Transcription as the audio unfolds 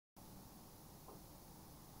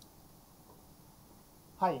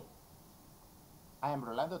Hi, I am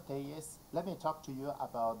Rolando Tellez. Let me talk to you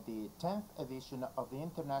about the 10th edition of the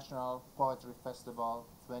International Poetry Festival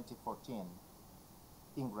 2014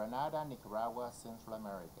 in Granada, Nicaragua, Central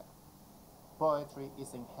America. Poetry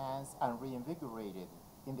is enhanced and reinvigorated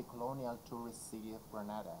in the colonial tourist city of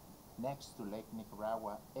Granada, next to Lake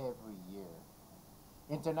Nicaragua every year.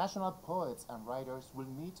 International poets and writers will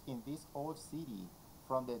meet in this old city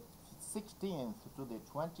from the 16th to the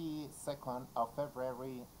 22nd of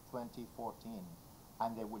February 2014,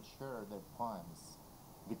 and they will share their poems.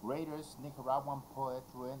 The greatest Nicaraguan poet,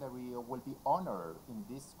 Rolando, will be honored in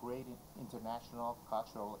this great international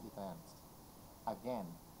cultural event. Again,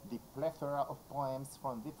 the plethora of poems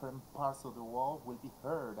from different parts of the world will be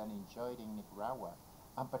heard and enjoyed in Nicaragua,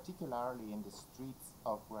 and particularly in the streets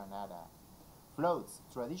of Granada. Floats,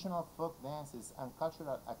 traditional folk dances, and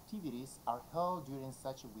cultural activities are held during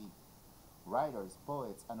such a week. Writers,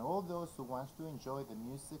 poets, and all those who want to enjoy the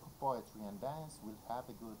music, poetry, and dance will have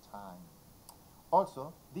a good time.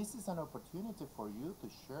 Also, this is an opportunity for you to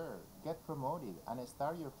share, get promoted, and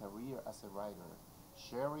start your career as a writer.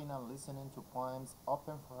 Sharing and listening to poems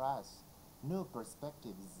open for us new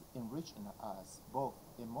perspectives, enriching us both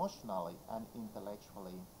emotionally and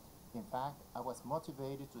intellectually. In fact, I was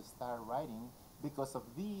motivated to start writing because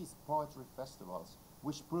of these poetry festivals,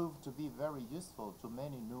 which proved to be very useful to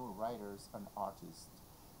many new writers and artists.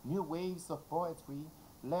 New waves of poetry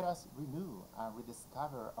let us renew and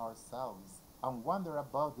rediscover ourselves and wonder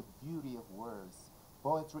about the beauty of words.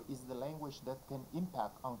 Poetry is the language that can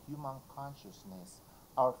impact on human consciousness.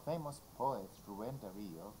 Our famous poet, Rolando,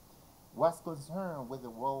 was concerned with the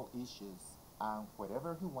world issues, and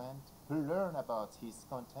wherever he went, he learned about his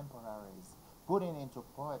contemporaries, putting into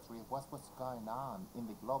poetry what was going on in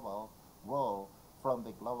the global world from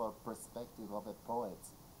the global perspective of a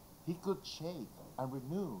poet. He could shape and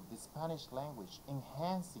renew the Spanish language,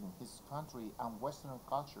 enhancing his country and Western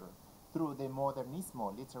culture through the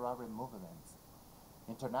Modernismo literary movement.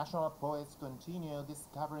 International poets continue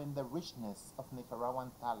discovering the richness of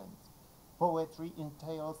Nicaraguan talent. Poetry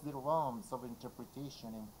entails the realms of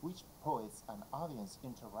interpretation in which poets and audience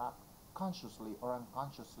interact consciously or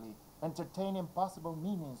unconsciously, entertaining possible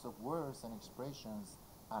meanings of words and expressions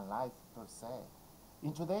and life per se.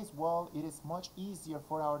 In today's world, it is much easier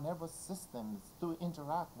for our nervous systems to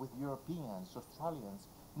interact with Europeans, Australians,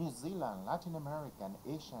 New Zealand, Latin American,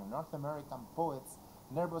 Asian, North American poets'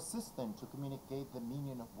 nervous system to communicate the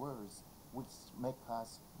meaning of words, which make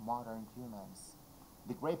us modern humans.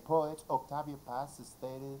 The great poet Octavio Paz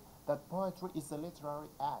stated that poetry is a literary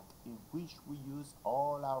act in which we use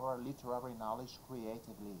all our literary knowledge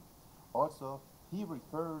creatively. Also, he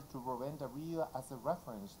referred to Rolando as a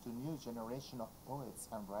reference to new generation of poets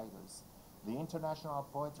and writers. The International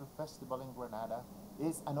Poetry Festival in Granada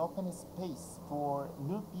is an open space for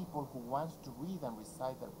new people who want to read and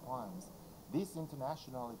recite their poems. This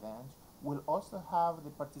international event will also have the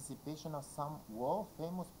participation of some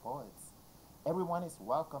world-famous poets. Everyone is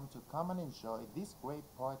welcome to come and enjoy this great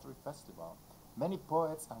poetry festival. Many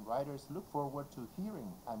poets and writers look forward to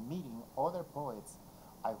hearing and meeting other poets.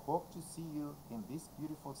 I hope to see you in this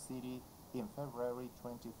beautiful city in February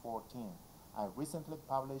 2014. I recently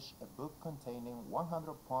published a book containing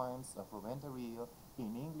 100 poems of Rolando in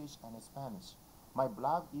English and Spanish. My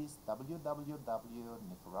blog is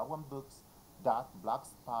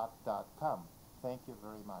www.nicaraguanbooks.blogspot.com. Thank you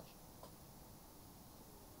very much.